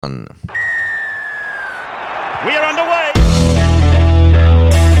We are underway.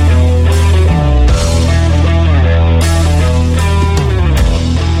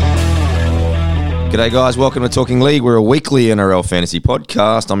 G'day guys, welcome to Talking League. We're a weekly NRL fantasy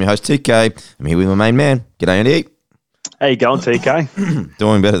podcast. I'm your host TK. I'm here with my main man. G'day Andy. How you going, TK?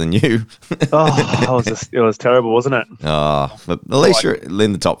 Doing better than you. It was terrible, wasn't it? But at least you're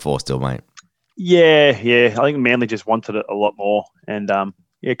in the top four still, mate. Yeah. I think Manly just wanted it a lot more. And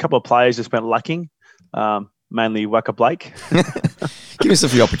a couple of players just went lacking, mainly Waka Blake. Give us a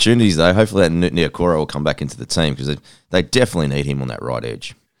few opportunities though. Hopefully that Niokora will come back into the team because they definitely need him on that right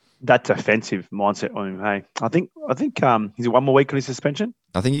edge. That defensive mindset on him, hey. I think he's one more week on his suspension.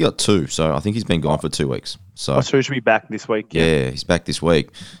 I think he got 2, so I think he's been gone for 2 weeks. So he should be back this week. Yeah, he's back this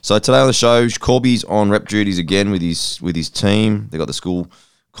week. So today on the show, Corby's on rep duties again with his team. They got the school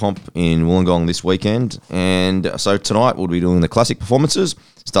comp in Wollongong this weekend, and so tonight we'll be doing the classic performances,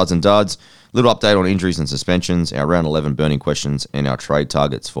 studs and duds, little update on injuries and suspensions, our round 11 burning questions, and our trade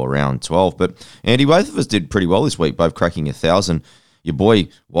targets for round 12. But Andy, both of us did pretty well this week, both cracking 1,000. Your boy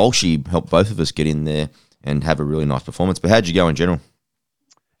Walshy helped both of us get in there and have a really nice performance. But how'd you go in general?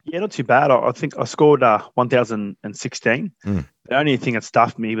 Yeah, not too bad. I think I scored 1,016. The only thing that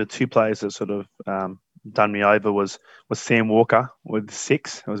stuffed me, the two players that sort of done me over was Sam Walker with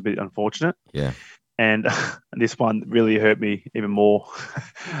 6. It was a bit unfortunate. Yeah. And this one really hurt me even more.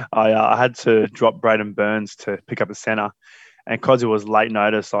 I had to drop Braden Burns to pick up a centre. And because it was late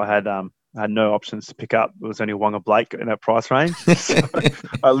notice, I had no options to pick up. It was only Wonga Blake in that price range. So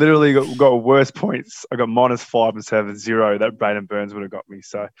I literally got worse points. I got -5 instead of 0 that Braden Burns would have got me.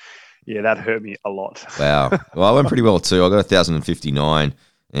 So, yeah, that hurt me a lot. Wow. Well, I went pretty well too. I got 1,059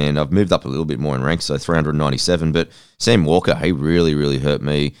 and I've moved up a little bit more in rank, so 397. But Sam Walker, he really, really hurt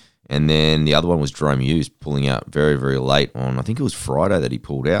me. And then the other one was Jerome Hughes pulling out very, very late on, I think it was Friday that he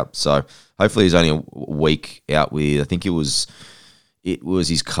pulled out. So hopefully he's only a week out with, I think it was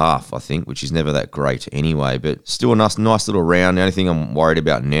his calf, I think, which is never that great anyway, but still a nice little round. The only thing I'm worried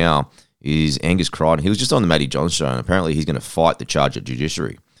about now is Angus Crichton. He was just on the Matty Johns show, and apparently he's going to fight the charge at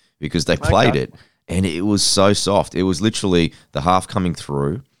Judiciary because they played it, and it was so soft. It was literally the half coming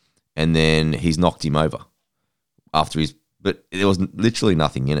through, and then he's knocked him over but there was literally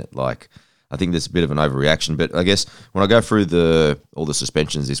nothing in it. Like, I think there's a bit of an overreaction, but I guess when I go through all the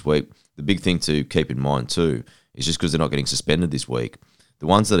suspensions this week, the big thing to keep in mind too is just because they're not getting suspended this week, the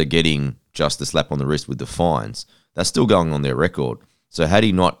ones that are getting just the slap on the wrist with the fines, that's still going on their record. So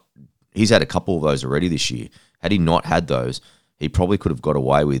he's had a couple of those already this year. Had he not had those, he probably could have got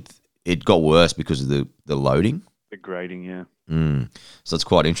away with it. Got worse because of the loading. The grading, yeah. So it's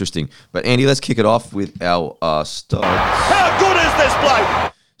quite interesting. But Andy, let's kick it off with our studs. How good is this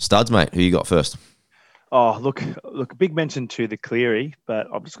bloke? Studs, mate. Who you got first? Oh, look, a big mention to the Cleary, but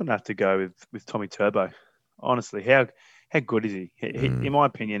I'm just going to have to go with Tommy Turbo. Honestly, how good is he? In my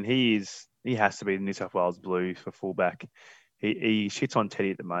opinion, he has to be the New South Wales Blues for fullback. He shits on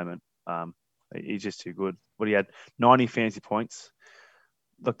Teddy at the moment. He's just too good. What he had 90 fantasy points.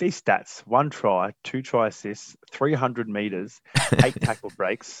 Look, these stats: 1 try, 2 try assists, 300 meters, 8 tackle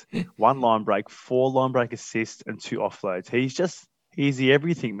breaks, 1 line break, 4 line break assists, and 2 offloads. He's the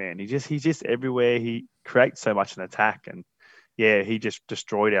everything man. He's just everywhere. He creates so much in attack, and yeah, he just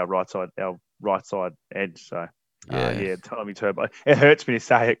destroyed our right side edge. So Tommy Turbo. It hurts me to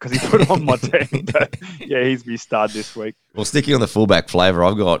say it because he put on my team, but yeah, he's my stud this week. Well, sticking on the fullback flavour,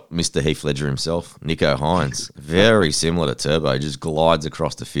 I've got Mr. Heath Ledger himself, Nicho Hines. Very similar to Turbo, just glides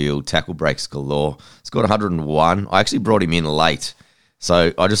across the field, tackle breaks galore. It's got 101. I actually brought him in late,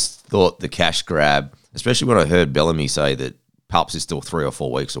 so I just thought the cash grab, especially when I heard Bellamy say that Palps is still 3 or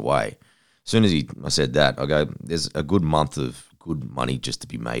 4 weeks away. As soon as I said that, I go, there's a good month of good money just to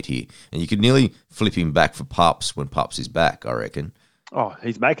be made here. And you could nearly flip him back for Pups when Pups is back, I reckon. Oh,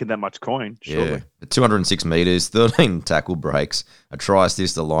 he's making that much coin, surely. Yeah. 206 metres, 13 tackle breaks, a try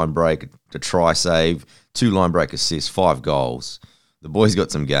assist, a line break, a try save, 2 line break assists, 5 goals. The boy's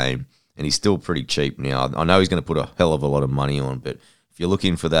got some game, and he's still pretty cheap now. I know he's going to put a hell of a lot of money on, but if you're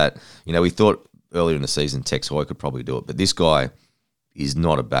looking for that, we thought earlier in the season Tex Hoy could probably do it, but this guy is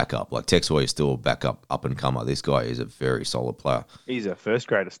not a backup. Like, Tex Hoy is still a backup up-and-comer. This guy is a very solid player. He's a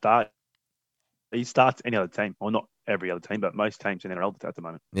first-grader start. He starts any other team. Well, not every other team, but most teams in NRL at the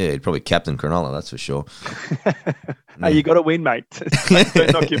moment. Yeah, he'd probably captain Cronulla, that's for sure. Hey, you got to win, mate.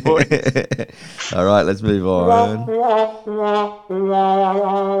 Don't knock your boy. All right, let's move on.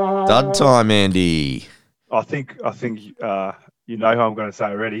 Dud time, Andy. I think you know who I'm going to say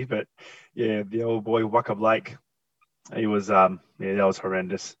already, but yeah, the old boy Waka Blake. He was that was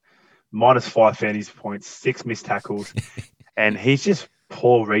horrendous. -5 fantasy points, 6 missed tackles, and he's just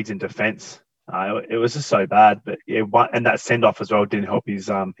poor reads in defence. It was just so bad. But yeah, and that send off as well didn't help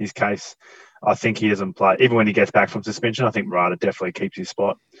his case. I think he doesn't play even when he gets back from suspension. I think Ryder definitely keeps his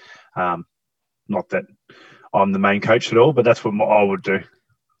spot. Not that I'm the main coach at all, but that's what I would do.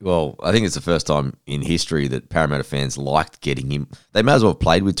 Well, I think it's the first time in history that Parramatta fans liked getting him. They may as well have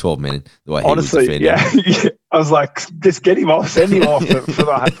played with 12 men the way honestly, he was defending. Yeah. I was like, just get him off, send him off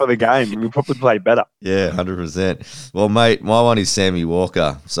for the game. We'll probably play better. Yeah, 100%. Well, mate, my one is Sammy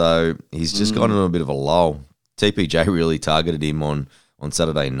Walker. So he's just gone into a bit of a lull. TPJ really targeted him on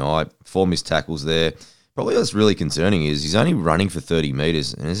Saturday night. 4 missed tackles there. Probably what's really concerning is he's only running for 30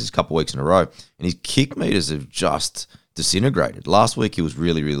 metres, and this is a couple of weeks in a row, and his kick metres have just disintegrated. Last week he was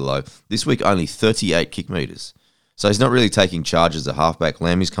really, really low. This week only 38 kick metres. So he's not really taking charges at halfback.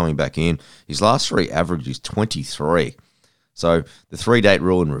 Lammy's coming back in. His last 3 average is 23. So the 3-date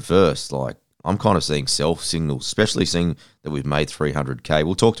rule in reverse, like I'm kind of seeing self-signals, especially seeing that we've made 300K.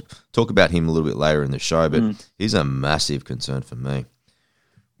 We'll talk about him a little bit later in the show, but he's a massive concern for me.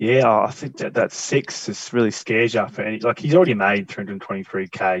 Yeah, I think that 6 just really scares you for any. Like he's already made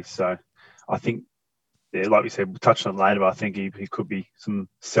 323K, so I think. Yeah, like we said, we'll touch on it later, but I think he could be some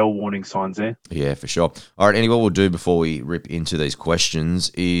sell warning signs there. Yeah, for sure. All right, Andy, what we'll do before we rip into these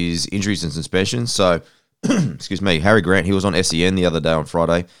questions is injuries and suspensions. So, excuse me, Harry Grant, he was on SEN the other day on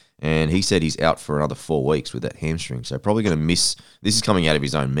Friday, and he said he's out for another 4 weeks with that hamstring. So probably going to miss – this is coming out of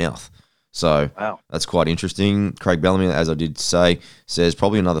his own mouth. So That's quite interesting. Craig Bellamy, as I did say, says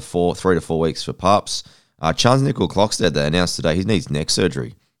probably another 3 to 4 weeks for Pups. Charles Nickel Clockstead, they announced today he needs neck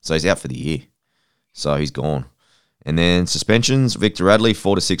surgery, so he's out for the year. So he's gone. And then suspensions, Victor Radley,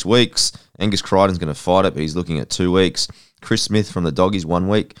 4 to 6 weeks. Angus Crichton's going to fight it, but he's looking at 2 weeks. Chris Smith from the Doggies, 1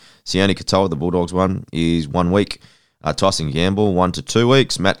 week. Sione Katoa, the Bulldogs one, is 1 week. Tyson Gamble, 1 to 2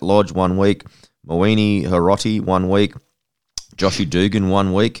 weeks. Matt Lodge, 1 week. Moini Hiroti, 1 week. Joshy Dugan,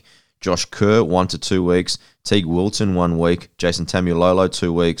 1 week. Josh Kerr, 1 to 2 weeks. Teague Wilton, 1 week. Jason Tamiololo,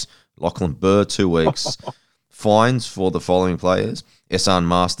 2 weeks. Lachlan Burr, 2 weeks. Fines for the following players: Esan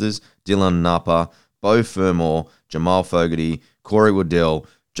Masters, Dylan Napa, Beau Fermor, Jamal Fogarty, Corey Waddell,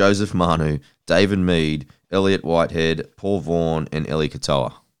 Joseph Manu, David Mead, Elliot Whitehead, Paul Vaughan, and Eli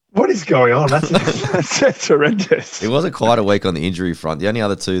Katoa. What is going on? That's horrendous. It wasn't quite a week on the injury front. The only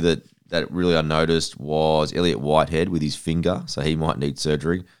other 2 that really I noticed was Elliot Whitehead with his finger, so he might need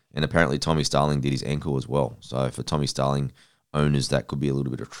surgery. And apparently Tommy Starling did his ankle as well. So for Tommy Starling owners, that could be a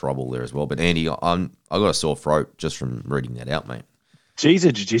little bit of trouble there as well. But Andy, I got a sore throat just from reading that out, mate. Geez,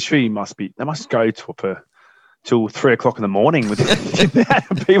 the judiciary must go till 3 o'clock in the morning with the amount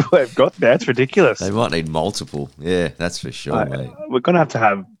of people they've got there. It's ridiculous. They might need multiple. Yeah, that's for sure, mate. We're gonna have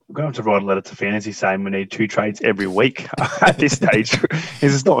to write a letter to Fantasy saying we need 2 trades every week at this stage.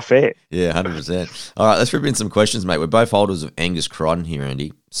 This is not fair. Yeah, 100%. All right, let's rip in some questions, mate. We're both holders of Angus Crichton here,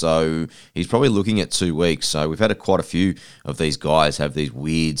 Andy. So he's probably looking at 2 weeks. So we've had quite a few of these guys have these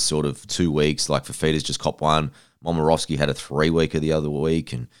weird sort of 2 weeks. Like Fafita's just copped 1. Momorowski had a 3-weeker the other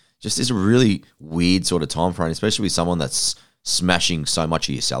week, and just is a really weird sort of time frame, especially with someone that's smashing so much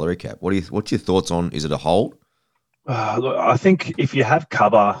of your salary cap. What's your thoughts on? Is it a hold? Look, I think if you have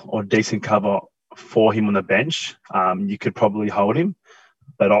cover or decent cover for him on the bench, you could probably hold him.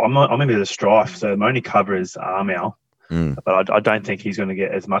 But I'm in a bit of strife, so my only cover is Armour. But I don't think he's going to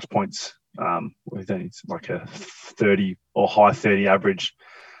get as much points. It's like a 30 or high 30 average.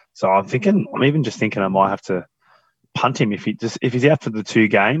 So I'm even just thinking I might have to punt him if he's out for the 2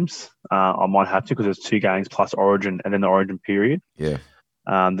 games. I might have to, because there's 2 games plus Origin and then the Origin period. Yeah.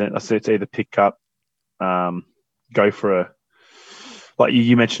 Then I say it's either pick up, go for like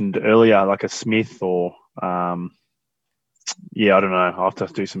you mentioned earlier, like a Smith or I don't know. I'll have to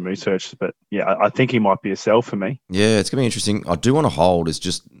do some research, but yeah, I think he might be a sell for me. Yeah, it's gonna be interesting. I do want to hold. It's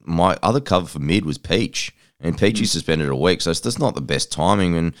just my other cover for mid was Peach, and Peachy suspended a week, so it's just not the best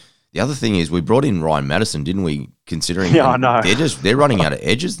timing. And the other thing is, we brought in Ryan Madison, didn't we? Considering I know they're running out of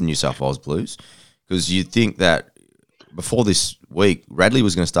edges, the New South Wales Blues, because you'd think that before this week, Radley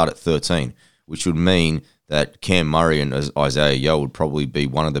was going to start at 13, which would mean that Cam Murray and Isaiah Yeo would probably be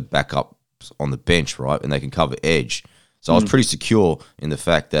one of the backups on the bench, right? And they can cover edge. So I was pretty secure in the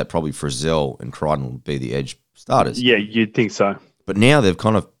fact that probably Frizzell and Crichton would be the edge starters. Yeah, you'd think so. But now they've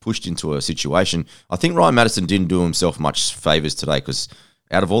kind of pushed into a situation. I think Ryan Madison didn't do himself much favours today, because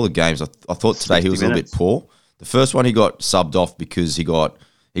out of all the games, I thought today he was a little bit poor. The first one he got subbed off because he got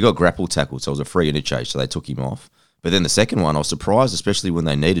grapple tackled, so it was a free interchange, so they took him off. But then the second one, I was surprised, especially when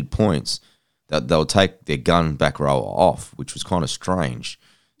they needed points, that they'll take their gun back rower off, which was kind of strange.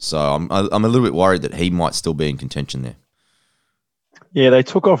 So I'm a little bit worried that he might still be in contention there. Yeah, they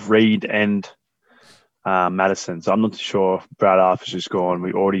took off Reed and Madison. So I'm not sure if Brad Arthur's just gone,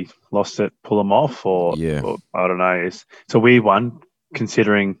 we already lost it, pull him off, or I don't know. It's a weird one,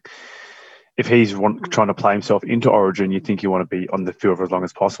 considering if he's trying to play himself into Origin, you think you want to be on the field for as long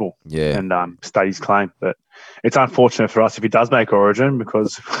as possible and stay his claim. But it's unfortunate for us if he does make Origin,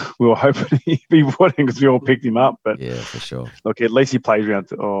 because we were hoping he'd be winning because we all picked him up. But yeah, for sure. Look, at least he plays around.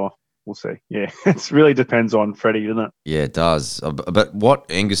 We'll see. Yeah, it really depends on Freddie, doesn't it? Yeah, it does. But what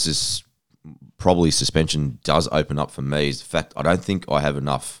Angus's probably suspension does open up for me is the fact I don't think I have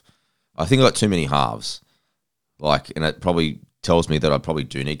enough. I think I got too many halves. And it probably tells me that I probably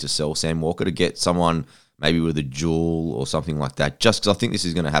do need to sell Sam Walker to get someone maybe with a dual or something like that, just because I think this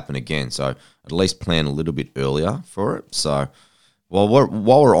is going to happen again. So at least plan a little bit earlier for it. So while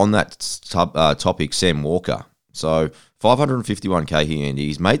we're on that topic, Sam Walker. So 551k here, and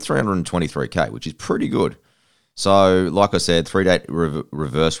he's made 323k, which is pretty good. So, like I said, 3-day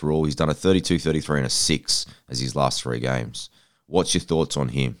reverse rule. He's done a 32, 33, and a 6 as his last 3 games. What's your thoughts on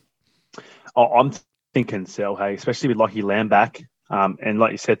him? I'm thinking sell, hey, especially with Lockie Lamb back. And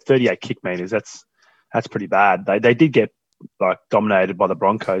like you said, 38 kick meters. That's pretty bad. They did get dominated by the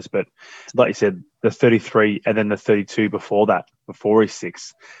Broncos, but like you said, the 33 and then the 32 before that, before his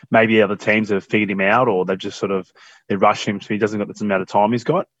 6. Maybe other teams have figured him out, or they've just they rush him so he doesn't got this amount of time he's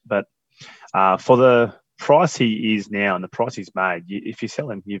got. But for the price he is now and the price he's made, if you sell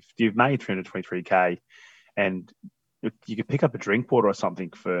him, you've made 323k, and you could pick up a drink water or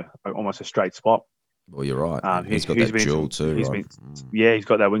something for almost a straight spot. Well, you're right. He's got that dual too. He's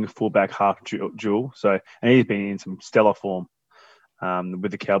got that wing fullback half dual. So, and he's been in some stellar form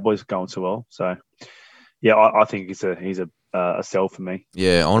with the Cowboys going so well. So, yeah, I think he's a sell for me.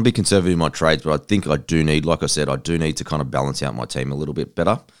 Yeah, I want to be conservative in my trades, but I think I do need, like I said, to kind of balance out my team a little bit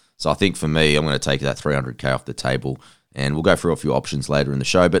better. So I think for me, I'm going to take that 300k off the table, and we'll go through a few options later in the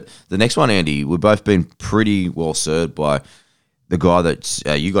show. But the next one, Andy, we've both been pretty well served by the guy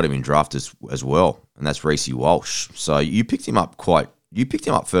that you got him in draft as well, and that's Reece Walsh. So you picked him up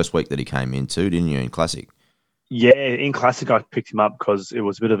first week that he came in too, didn't you, in Classic? Yeah, in Classic I picked him up because it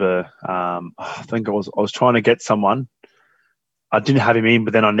was a bit of a. I think I was trying to get someone. I didn't have him in,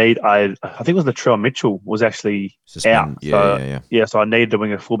 but then I think it was Latrell Mitchell was actually out. Yeah. So I needed to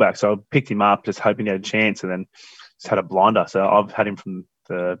wing a fullback. So I picked him up just hoping he had a chance, and then just had a blinder. So I've had him from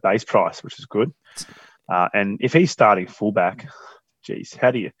the base price, which is good. And if he's starting fullback, geez,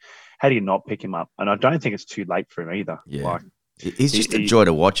 how do you not pick him up? And I don't think it's too late for him either. Yeah. He's just a joy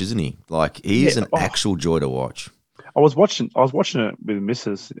to watch, isn't he? He is an actual joy to watch. I was watching it with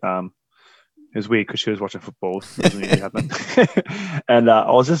Mrs. It was weird because she was watching football. It doesn't really happen. And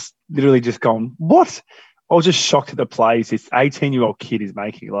I was just literally just going, what? I was just shocked at the plays this 18-year-old kid is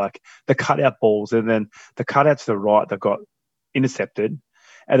making, the cutout balls, and then the cutout to the right that got intercepted.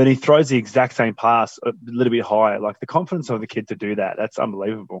 And then he throws the exact same pass a little bit higher. The confidence of the kid to do that, that's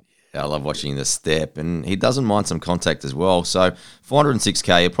unbelievable. Yeah, I love watching the step. And he doesn't mind some contact as well. So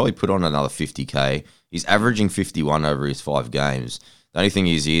 406k, he'll probably put on another 50k. He's averaging 51 over his 5 games. The only thing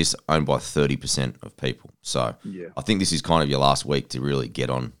is he is owned by 30% of people. So I think this is kind of your last week to really get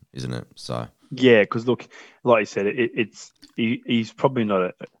on, isn't it? So yeah, because look, like you said, he's probably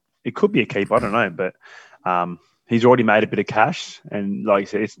not it could be a keep, I don't know, but he's already made a bit of cash, and like you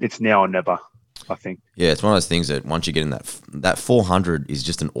said, it's now or never, I think. Yeah, it's one of those things that once you get in that 400 is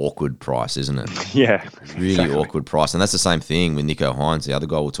just an awkward price, isn't it? Yeah. It's really awkward price. And that's the same thing with Nicho Hynes, the other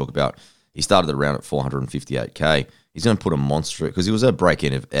guy we'll talk about. He started around at 458k. He's going to put a monster, because he was at a break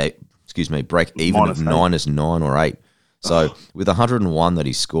even of -9 or 8. So with 101 that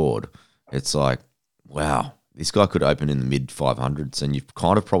he scored, it's wow, this guy could open in the mid 500s, and you've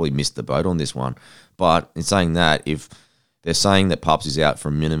kind of probably missed the boat on this one. But in saying that, if they're saying that Pups is out for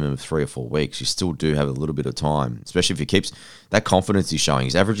a minimum of 3 or 4 weeks, you still do have a little bit of time, especially if he keeps that confidence he's showing.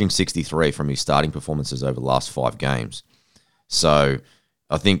 He's averaging 63 from his starting performances over the last 5 games. So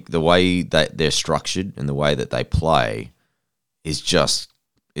I think the way that they're structured and the way that they play is just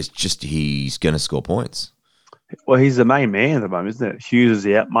he's going to score points. Well, he's the main man at the moment, isn't it? Hughes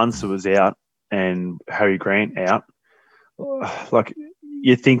is out, Munster was out, and Harry Grant out.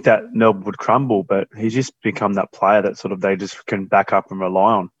 You'd think that Melbourne would crumble, but he's just become that player that they just can back up and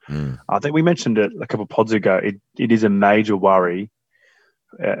rely on. I think we mentioned it a couple of pods ago. It is a major worry,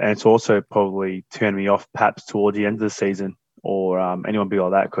 and it's also probably turned me off perhaps towards the end of the season, or anyone be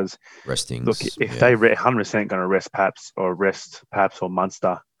like that, because if they 100% going to rest Paps or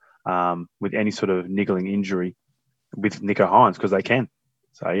Munster with any sort of niggling injury with Nicho Hynes, because they can.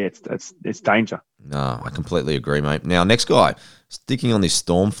 So yeah, it's danger. No, I completely agree, mate. Now, next guy, sticking on this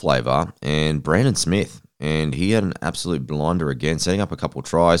Storm flavour, and Brandon Smith, and he had an absolute blinder again, setting up a couple of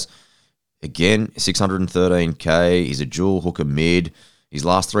tries. again, 613k. He's a dual hooker mid. His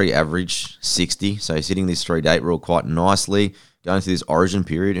last three average 60, so he's hitting this 3-8 rule quite nicely, going through this origin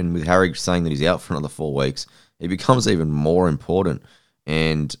period, and with Harry saying that he's out for another 4 weeks, he becomes even more important.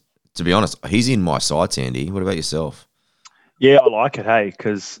 And to be honest, he's in my sights, Andy. What about yourself? Yeah, I like it, hey,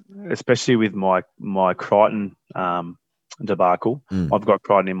 because especially with my Crichton debacle, I've got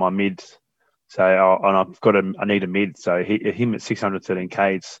Crichton in my mid, so I need a mid. So him at 613k,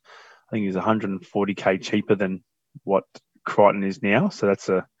 I think he's 140k cheaper than what Crichton is now. So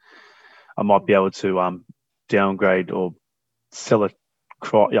I might be able to downgrade or sell it.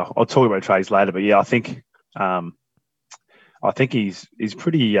 Yeah, I'll talk about trades later, but yeah, I think he's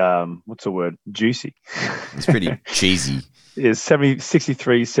pretty what's the word? Juicy. It's pretty cheesy. Yeah,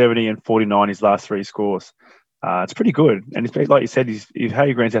 63, 70, and 49 his last three scores. It's pretty good. And it's like you said, if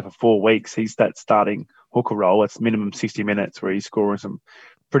Harry Grant's out for 4 weeks, he's that starting hooker role. It's minimum 60 minutes where he's scoring some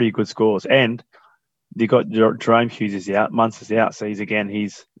pretty good scores. And you got Jerome Hughes is out, Munce is out, so he's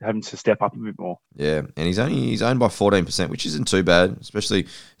having to step up a bit more. Yeah, and he's owned by 14%, which isn't too bad. Especially,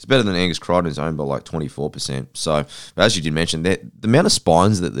 it's better than Angus Crichton, who's owned by like 24%. So, as you did mention, the amount of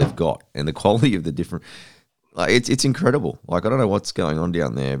spines that they've got and the quality of the different, like it's incredible. Like I don't know what's going on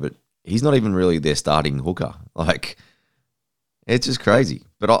down there, but he's not even really their starting hooker. Like it's just crazy.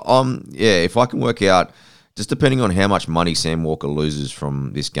 But if I can work out, just depending on how much money Sam Walker loses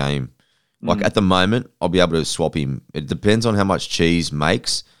from this game. Like at the moment, I'll be able to swap him. It depends on how much Cheese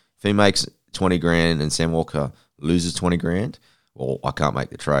makes. If he makes 20 grand and Sam Walker loses 20 grand, well, I can't make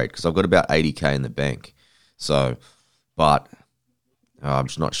the trade because I've got about 80k in the bank. So, but I'm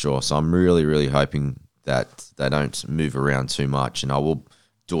just not sure. So I'm really, really hoping that they don't move around too much, and I will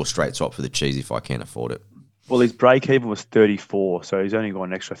do a straight swap for the Cheese if I can afford it. Well, his break even was 34, so he's only got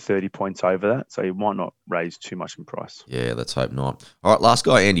an extra 30 points over that, so he might not raise too much in price. Yeah, let's hope not. All right, last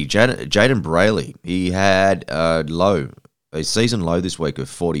guy, Andy. Jaden Brayley. He had a season low this week of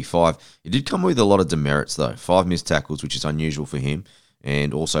 45. He did come with a lot of demerits, though. 5 missed tackles, which is unusual for him,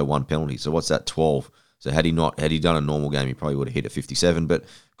 and also 1 penalty. So what's that, 12? So had he done a normal game, he probably would have hit a 57. But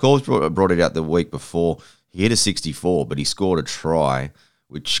Coles brought it out the week before. He hit a 64, but he scored a try,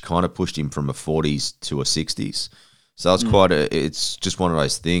 which kind of pushed him from a 40s to a 60s. So it's just one of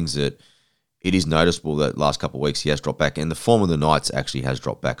those things that it is noticeable that last couple of weeks he has dropped back, and the form of the Knights actually has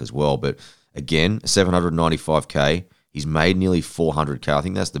dropped back as well. But again, 795k, he's made nearly 400k. I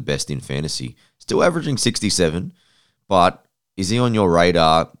think that's the best in fantasy. Still averaging 67, but is he on your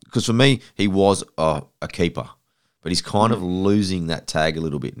radar? Because for me, he was a keeper, but he's kind of losing that tag a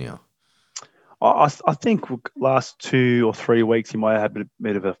little bit now. I think last 2 or 3 weeks he might have had a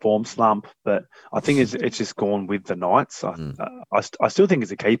bit of a form slump, but I think it's just gone with the Knights. I still think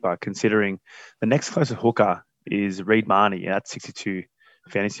it's a keeper, considering the next closest hooker is Reed Marnie at 62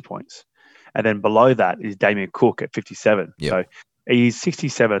 fantasy points. And then below that is Damien Cook at 57. Yep. So he's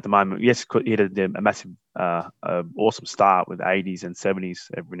 67 at the moment. Yes, he had a massive, awesome start with 80s and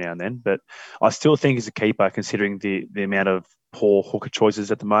 70s every now and then, but I still think he's a keeper considering the amount of poor hooker choices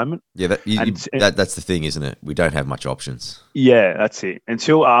at the moment. Yeah, that's the thing, isn't it? We don't have much options. Yeah, that's it.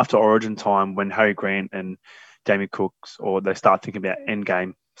 Until after Origin time, when Harry Grant and Damien Cooks, or they start thinking about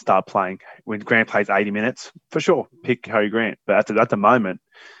endgame, start playing. When Grant plays 80 minutes, for sure, pick Harry Grant. But at the moment,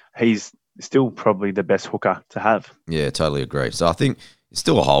 he's still probably the best hooker to have. Yeah, totally agree. So I think it's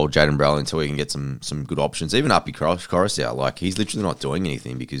still a hold, Jaden Brayley, until we can get some good options. Even Uppy Coruscant, like he's literally not doing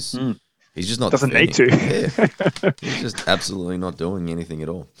anything because he's just not doesn't need to. Yeah. He's just absolutely not doing anything at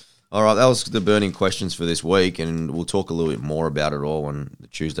all. All right, that was the burning questions for this week, and we'll talk a little bit more about it all on the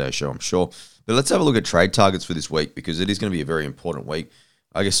Tuesday show, I'm sure. But let's have a look at trade targets for this week because it is going to be a very important week.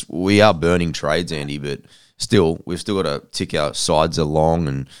 I guess we are burning trades, Andy, but still, we've still got to tick our sides along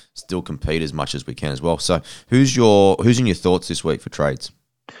and still compete as much as we can as well. So who's in your thoughts this week for trades?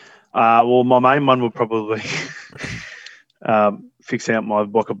 Well, my main one will probably fix out my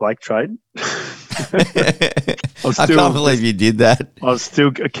Walker Blake trade. I can't believe you did that. I was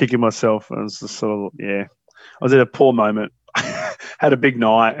still kicking myself. I was just I was at a poor moment. Had a big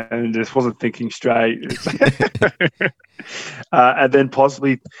night and just wasn't thinking straight. And then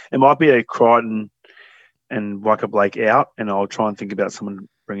possibly it might be a Crichton and Walker Blake out, and I'll try and think about someone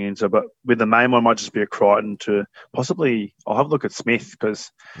bringing in. So, but with the main one, might just be a Crichton to possibly. I'll have a look at Smith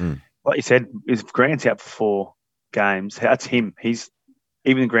because, like you said, if Grant's out for 4 games, that's him. He's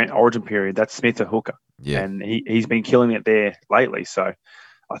even the Grant Origin period. That's Smith a hooker, and he's been killing it there lately. So,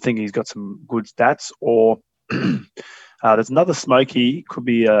 I think he's got some good stats. Or there's another smoky. Could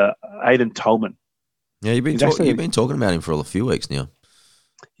be Aiden Tolman. Yeah, you've been talking about him for a few weeks now.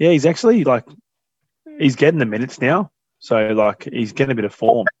 Yeah, he's actually he's getting the minutes now. So he's getting a bit of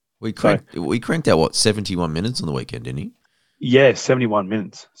form. We cranked out, what, 71 minutes on the weekend, didn't he? Yeah, 71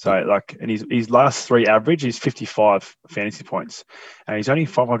 minutes. So, and his last three average is 55 fantasy points. And he's only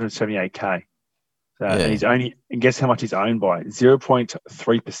 578K. So, and guess how much he's owned by?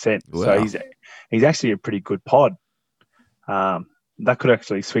 0.3%. Wow. So he's actually a pretty good pod. That could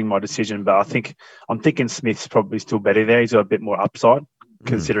actually swing my decision, but I'm thinking Smith's probably still better there. He's got a bit more upside,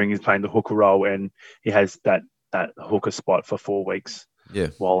 considering he's playing the hooker role and he has that hooker spot for 4 weeks. Yeah.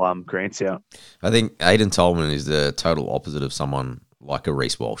 While Grant's out. I think Aiden Tolman is the total opposite of someone like a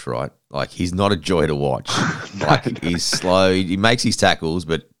Reece Walsh, right? Like, he's not a joy to watch. He's slow. He makes his tackles,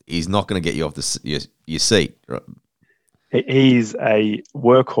 but he's not going to get you off your seat. Right? He's a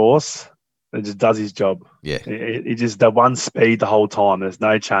workhorse that just does his job. Yeah. He just the one speed the whole time. There's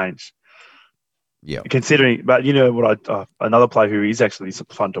no change. Yeah. Considering, but you know what? Another player who is actually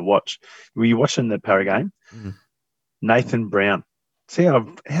fun to watch. Were you watching the Para game? Mm-hmm. Nathan Brown. See how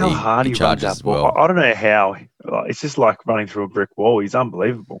hard he runs that ball. Well. I don't know how. It's just like running through a brick wall. He's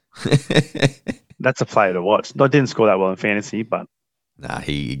unbelievable. That's a player to watch. I didn't score that well in fantasy, but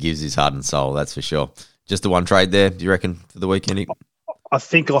he gives his heart and soul. That's for sure. Just the one trade there, do you reckon, for the weekend? I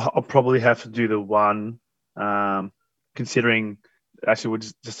think I'll probably have to do the one. Considering, actually, we'll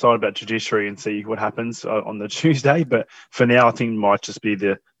just decide about judiciary and see what happens on the Tuesday. But for now, I think it might just be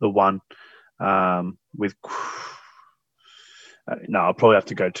the one with. No, I'll probably have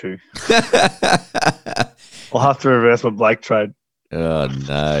to go 2. I'll have to reverse my Blake trade. Oh,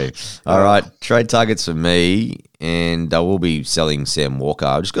 no. All right. Trade targets for me, and I will be selling Sam Walker.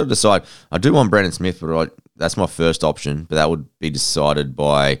 I've just got to decide. I do want Brandon Smith, but that's my first option, but that would be decided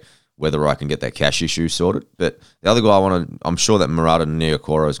by whether I can get that cash issue sorted. But the other guy I'm sure that Murata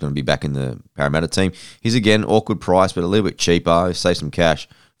Niokoro is going to be back in the Parramatta team. He's, again, awkward price, but a little bit cheaper. Save some cash.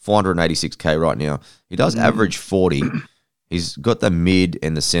 486K right now. He does average 40. He's got the mid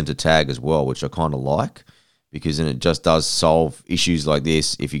and the centre tag as well, which I kind of like, because then it just does solve issues like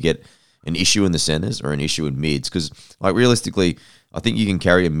this if you get an issue in the centres or an issue in mids. Because, like, realistically, I think you can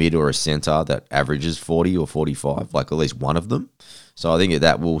carry a mid or a centre that averages 40 or 45, like at least one of them. So I think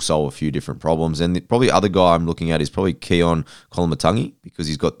that will solve a few different problems. And probably the other guy I'm looking at is probably Keon Kolomatangi, because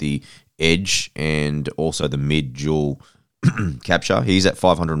he's got the edge and also the mid dual capture. He's at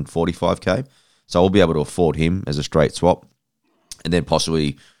 545K. So I'll be able to afford him as a straight swap. And then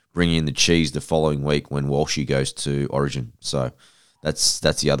possibly bring in the cheese the following week when Walshy goes to Origin. So that's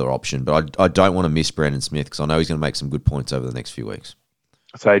the other option. But I don't want to miss Brandon Smith because I know he's going to make some good points over the next few weeks.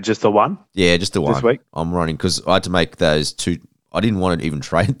 So just the one? Yeah, just the one. This week? I'm running because I had to make those 2. I didn't want to even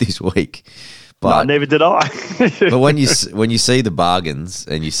trade this week. But no, never did I. But when you see the bargains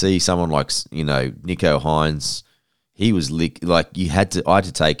and you see someone like, Nico Hines, he was I had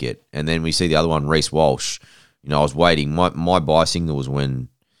to take it. And then we see the other one, Reece Walsh. I was waiting. My buy signal was when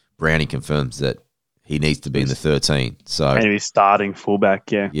Brownie confirms that he needs to be in the 13. So and he's starting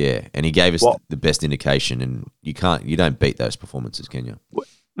fullback, yeah. Yeah, and he gave us the best indication, and you don't beat those performances, can you?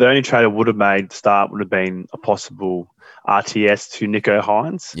 The only trade I would have made start would have been a possible RTS to Nico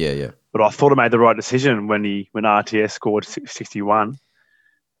Hines. Yeah. But I thought I made the right decision when RTS scored 61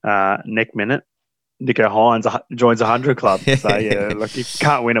 neck minute. Nico Hines joins the 100 club. So, yeah, you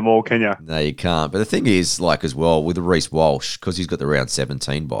can't win them all, can you? No, you can't. But the thing is, as well, with Reece Walsh, because he's got the round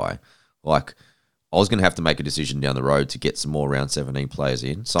 17 bye, I was going to have to make a decision down the road to get some more round 17 players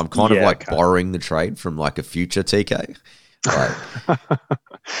in. So I'm kind of borrowing the trade from, a future TK.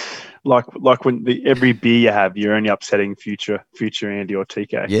 Like when every beer you have, you're only upsetting future Andy or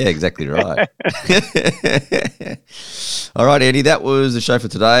TK. Yeah, exactly right. All right, Andy, that was the show for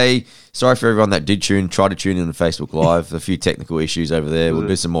today. Sorry for everyone that did try to tune in on Facebook Live. A few technical issues over there. We'll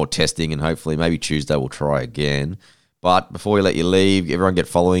do some more testing and hopefully maybe Tuesday we'll try again. But before we let you leave, everyone get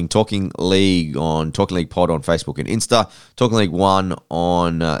following Talking League on Talking League Pod on Facebook and Insta, Talking League 1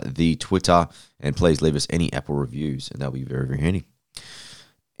 on the Twitter, and please leave us any Apple reviews, and that'll be very, very handy.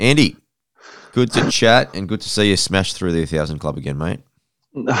 Andy, good to chat and good to see you smash through the 1,000 club again, mate.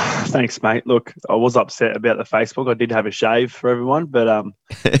 Thanks, mate. Look, I was upset about the Facebook. I did have a shave for everyone, but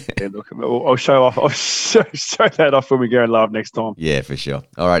I'll show off. I'll show that off when we go live next time. Yeah, for sure.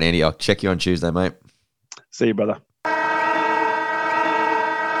 All right, Andy, I'll check you on Tuesday, mate. See you, brother.